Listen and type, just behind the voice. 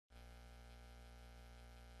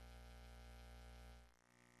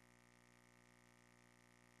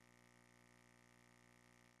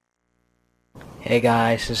Hey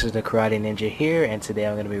guys, this is the Karate Ninja here, and today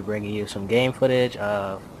I'm going to be bringing you some game footage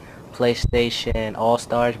of PlayStation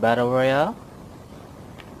All-Stars Battle Royale.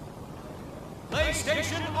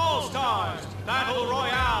 PlayStation All-Stars Battle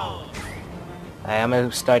Royale. I'm going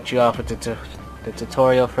to start you off with the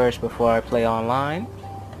tutorial first before I play online,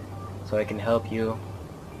 so I can help you,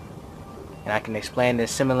 and I can explain the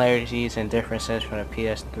similarities and differences from the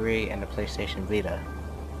PS3 and the PlayStation Vita.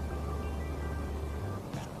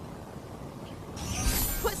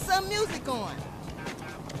 Put some music on.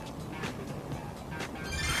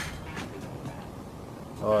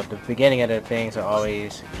 Well, the beginning of the things are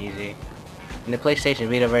always easy. In the PlayStation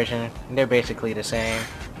Vita version, they're basically the same,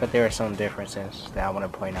 but there are some differences that I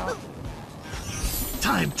want to point out.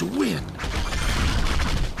 Time to win.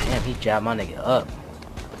 Damn, he jabbed my nigga up.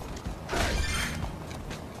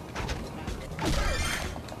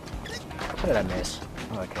 What did I miss?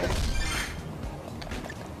 Okay.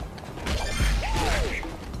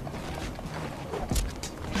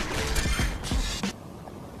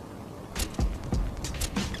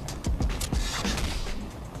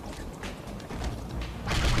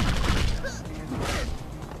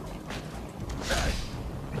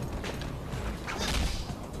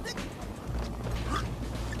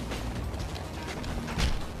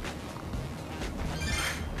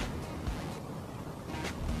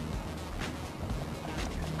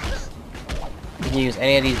 You can use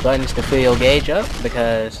any of these buttons to fill your gauge up,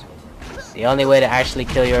 because the only way to actually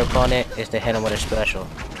kill your opponent is to hit him with a special.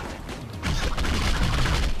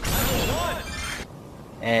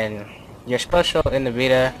 And your special in the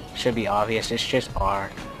Vita should be obvious, it's just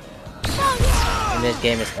R. In this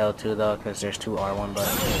game it's L2 though, because there's two R1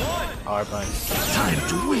 buttons. R buttons. Time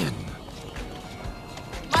to win.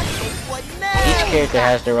 Each character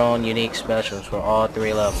has their own unique specials for all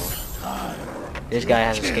three levels. This guy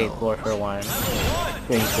has a skateboard for 1,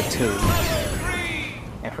 3 for 2,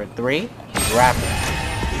 and for 3, he's rapping.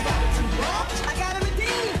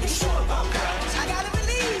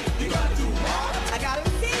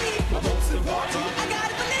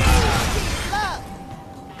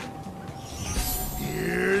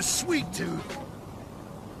 Here's Sweet Tooth.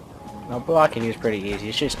 Now blocking is pretty easy,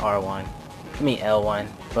 it's just R1. I mean L1,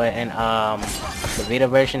 but in the Vita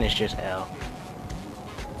version it's just L.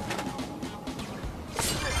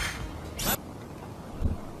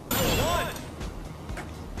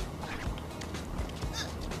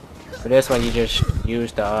 For this one, you just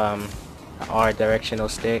use the R directional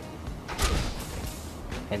stick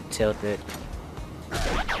and tilt it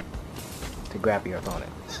to grab your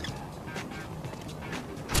opponent.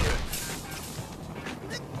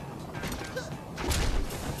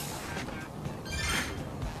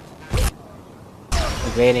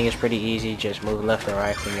 Evading is pretty easy, just move left or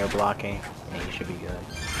right when you're blocking and you should be good.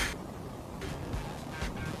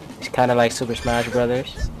 It's kind of like Super Smash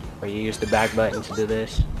Brothers, where you use the back button to do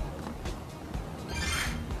this.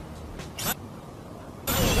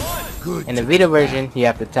 In the Vita version, you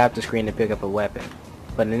have to tap the screen to pick up a weapon,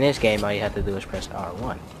 but in this game all you have to do is press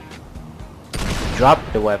R1. To drop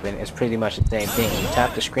the weapon is pretty much the same thing. You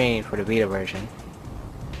tap the screen for the Vita version,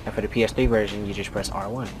 and for the PS3 version you just press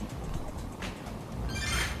R1.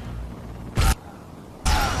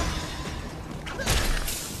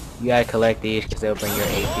 You gotta collect these because they'll bring your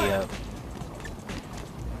AP up.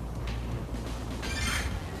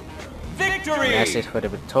 Victory! And that's it for the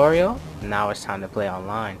tutorial. Now it's time to play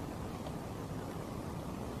online.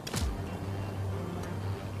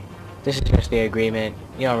 This is just the agreement.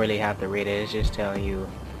 You don't really have to read it. It's just telling you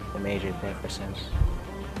the major differences.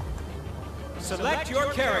 Select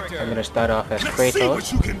your character. I'm gonna start off as Let's see what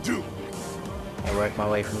Kratos you can do. and work my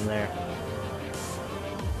way from there.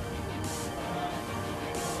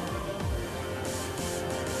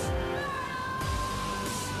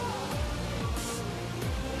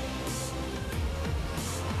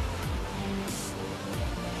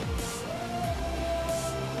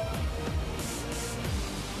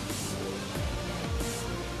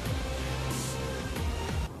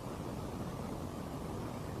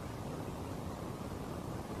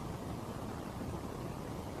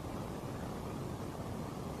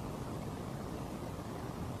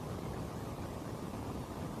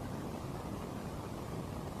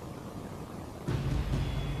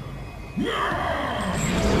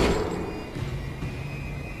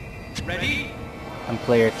 Ready? I'm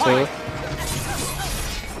player 2.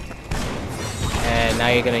 And now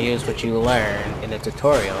you're gonna use what you learned in the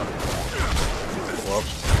tutorial.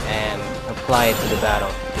 Whoops. And apply it to the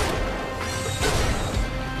battle.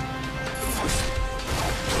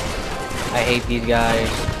 I hate these guys,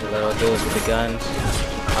 the little dudes with the guns.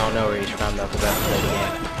 I don't know where he's from though, because I haven't played the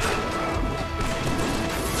game.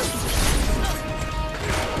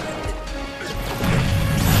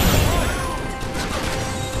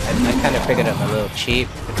 I kind of figured them a little cheap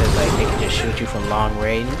because like they can just shoot you from long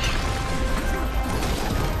range.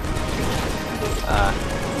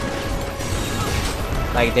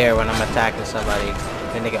 Like there when I'm attacking somebody,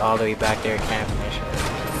 then they get all the way back there, can't finish it.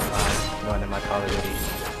 Going in my Call of Duty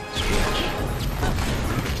speech.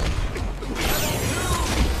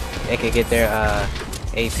 They could get their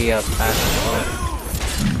AP up fast as well.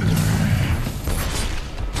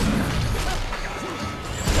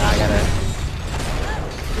 Now I gotta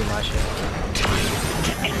do my shit.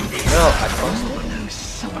 No, I posted.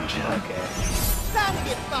 Okay. Time to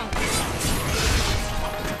get funky.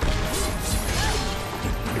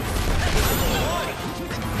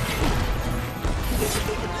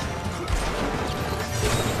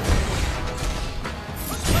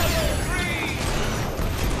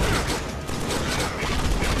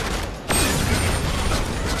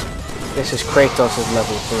 This is Kratos'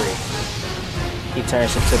 level 3. He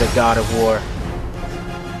turns into the God of War.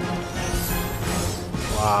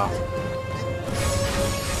 Wow.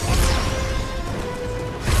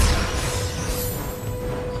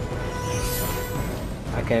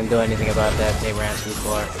 I couldn't do anything about that. They ran too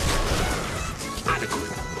far.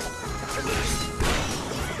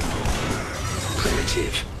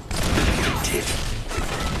 Primitive. Primitive.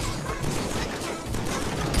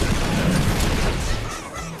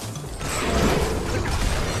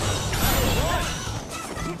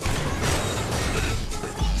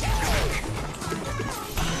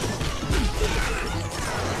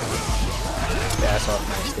 That's off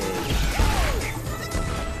my stage.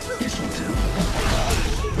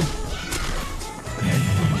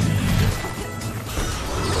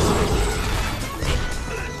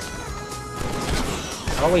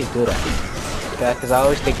 I always do that. Because I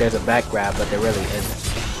always think there's a back grab, but there really isn't.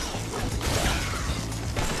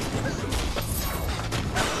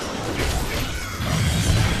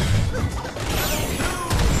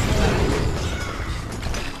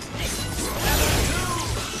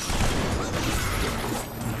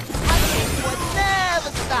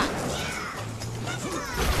 Never stop.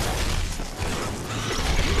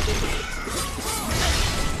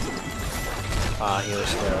 Ah, he was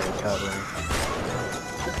still recovering.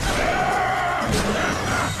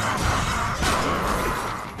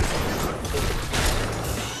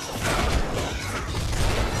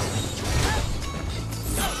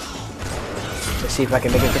 Let's see if I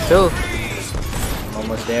can make it for 2. I'm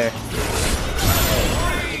almost there.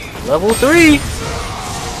 Level 3!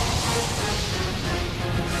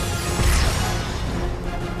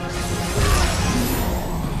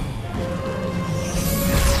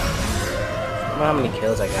 I don't know how many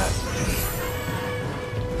kills I got.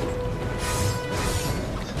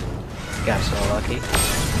 Got so lucky.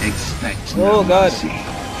 Expect Oh no god! mercy.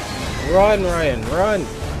 Run, Ryan, run!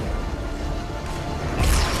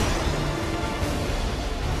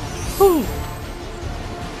 Woo!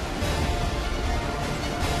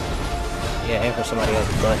 Yeah, aim for somebody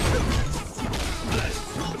else's butt.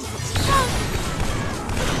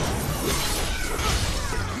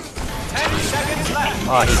 10 seconds left.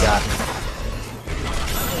 Oh, he got me.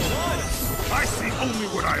 I see only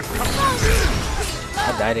what I have come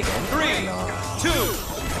I died again. 3, No. 2,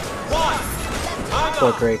 1. Time Poor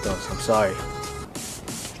up. Kratos, I'm sorry.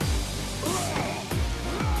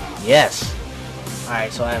 Yes!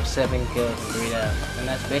 Alright, so I have 7 kills and 3 deaths. And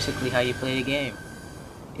that's basically how you play the game.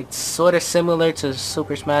 It's sort of similar to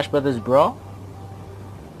Super Smash Bros. Brawl.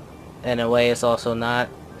 In a way, it's also not.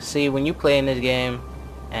 See, when you play in this game,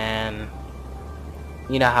 and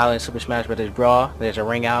you know how in Super Smash Bros. Brawl, there's a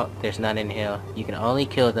ring out, there's none in here. You can only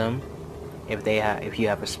kill them if you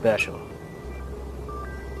have a special.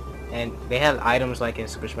 And they have items like in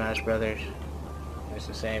Super Smash Brothers. It's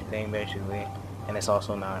the same thing basically, and it's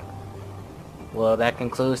also not. Well, that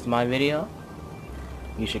concludes my video.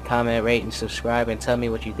 You should comment, rate, and subscribe, and tell me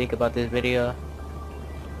what you think about this video.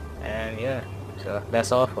 And yeah, so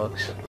that's all, folks.